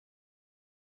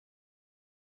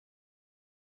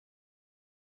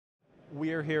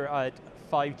We're here at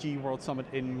 5G World Summit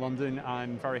in London.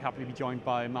 I'm very happy to be joined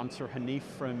by Mansoor Hanif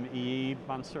from EE.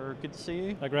 Mansoor, good to see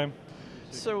you. Hi, Graham.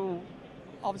 So,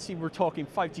 obviously we're talking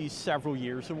 5G several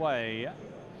years away.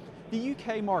 The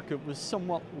UK market was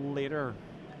somewhat later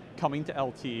coming to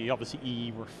LTE, obviously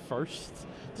EE were first.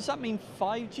 Does that mean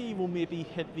 5G will maybe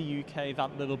hit the UK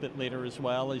that little bit later as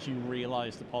well as you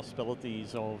realise the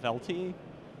possibilities of LTE?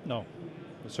 No,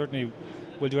 certainly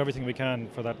we'll do everything we can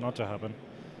for that not to happen.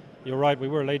 You're right, we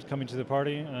were late coming to the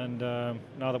party, and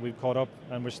now that we've caught up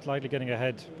and we're slightly getting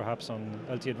ahead perhaps on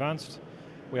LTE Advanced,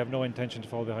 we have no intention to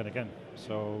fall behind again.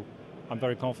 So I'm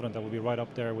very confident that we'll be right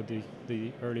up there with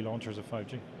the early launchers of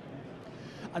 5G.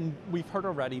 And we've heard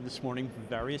already this morning from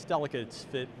various delegates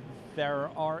that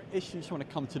there are issues when it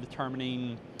comes to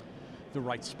determining the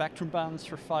right spectrum bands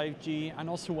for 5G and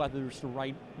also whether there's the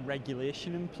right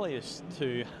regulation in place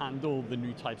to handle the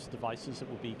new types of devices that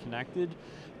will be connected.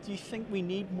 Do you think we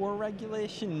need more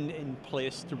regulation in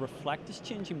place to reflect this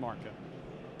changing market?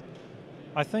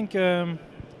 I think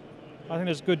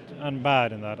there's good and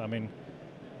bad in that. I mean,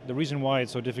 the reason why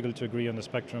it's so difficult to agree on the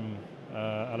spectrum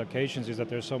allocations is that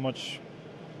there's so much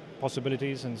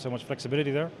possibilities and so much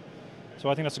flexibility there. So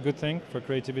I think that's a good thing for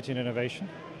creativity and innovation.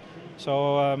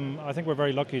 So I think we're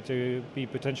very lucky to be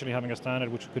potentially having a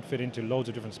standard which could fit into loads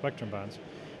of different spectrum bands.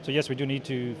 So yes, we do need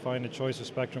to find a choice of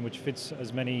spectrum which fits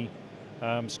as many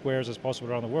squares as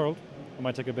possible around the world. It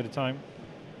might take a bit of time.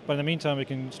 But in the meantime, we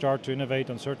can start to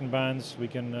innovate on certain bands. We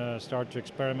can start to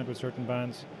experiment with certain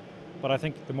bands. But I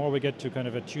think the more we get to kind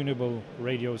of a tunable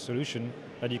radio solution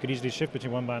that you could easily shift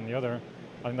between one band and the other,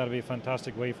 I think that'll be a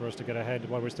fantastic way for us to get ahead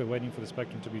while we're still waiting for the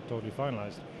spectrum to be totally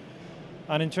finalized.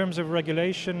 And in terms of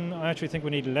regulation, I actually think we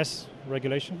need less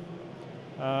regulation.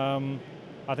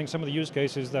 I think some of the use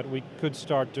cases that we could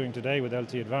start doing today with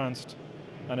LTE Advanced,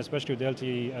 and especially with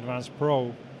LTE Advanced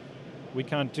Pro, we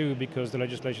can't do because the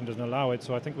legislation doesn't allow it.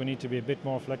 So I think we need to be a bit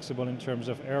more flexible in terms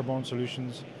of airborne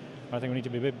solutions. I think we need to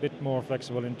be a bit more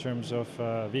flexible in terms of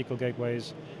vehicle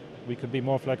gateways. We could be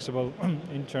more flexible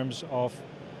in terms of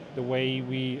the way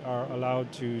we are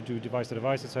allowed to do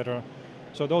device-to-device, etc.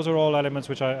 So those are all elements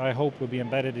which I hope will be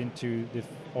embedded into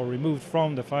or removed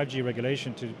from the 5G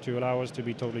regulation to allow us to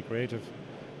be totally creative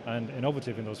and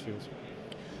innovative in those fields.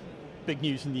 Big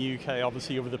news in the UK,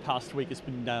 obviously, over the past week has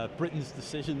been Britain's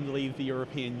decision to leave the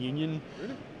European Union.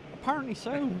 Really? Apparently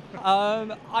so.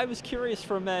 I was curious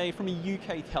from a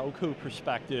UK telco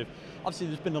perspective. Obviously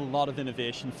there's been a lot of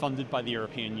innovation funded by the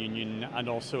European Union and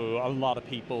also a lot of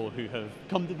people who have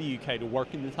come to the UK to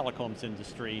work in the telecoms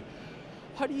industry.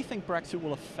 How do you think Brexit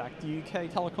will affect the UK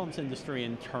telecoms industry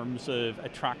in terms of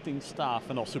attracting staff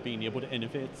and also being able to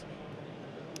innovate?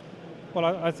 Well,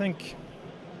 I think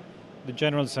the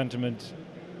general sentiment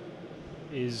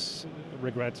is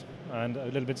regret and a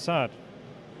little bit sad.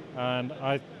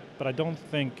 But I don't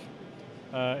think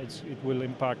it will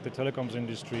impact the telecoms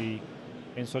industry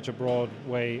in such a broad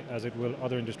way as it will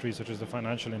other industries such as the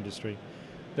financial industry.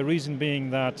 The reason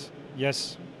being that,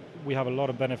 yes, we have a lot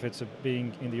of benefits of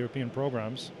being in the European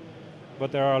programs,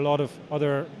 but there are a lot of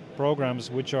other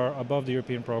programs which are above the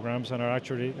European programs and are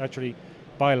actually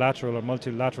bilateral or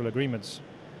multilateral agreements.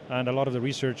 And a lot of the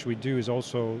research we do is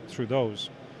also through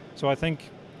those. So I think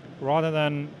rather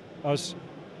than us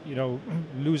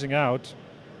losing out,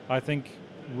 I think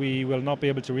we will not be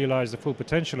able to realize the full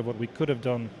potential of what we could have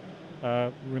done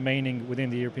remaining within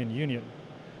the European Union.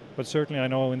 But certainly I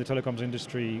know in the telecoms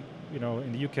industry,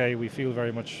 in the UK we feel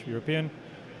very much European,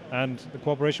 and the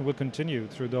cooperation will continue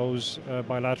through those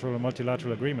bilateral and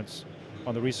multilateral agreements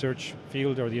on the research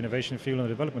field or the innovation field and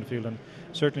the development field, and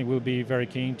certainly we'll be very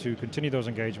keen to continue those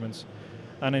engagements.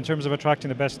 And in terms of attracting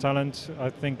the best talent, I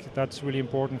think that's really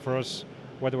important for us,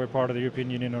 whether we're part of the European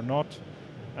Union or not.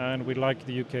 And we'd like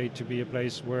the UK to be a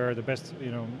place where the best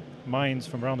minds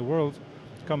from around the world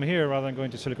come here rather than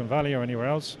going to Silicon Valley or anywhere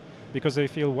else, because they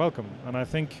feel welcome. And I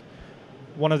think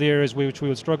one of the areas which we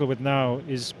will struggle with now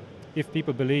is if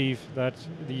people believe that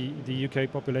the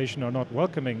UK population are not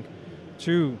welcoming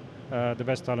to the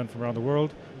best talent from around the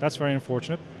world. That's very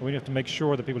unfortunate. We have to make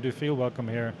sure that people do feel welcome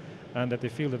here and that they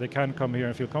feel that they can come here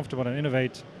and feel comfortable and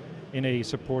innovate in a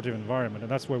supportive environment. And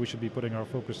that's where we should be putting our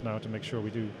focus now to make sure we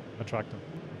do attract them.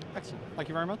 Excellent. Thank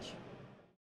you very much.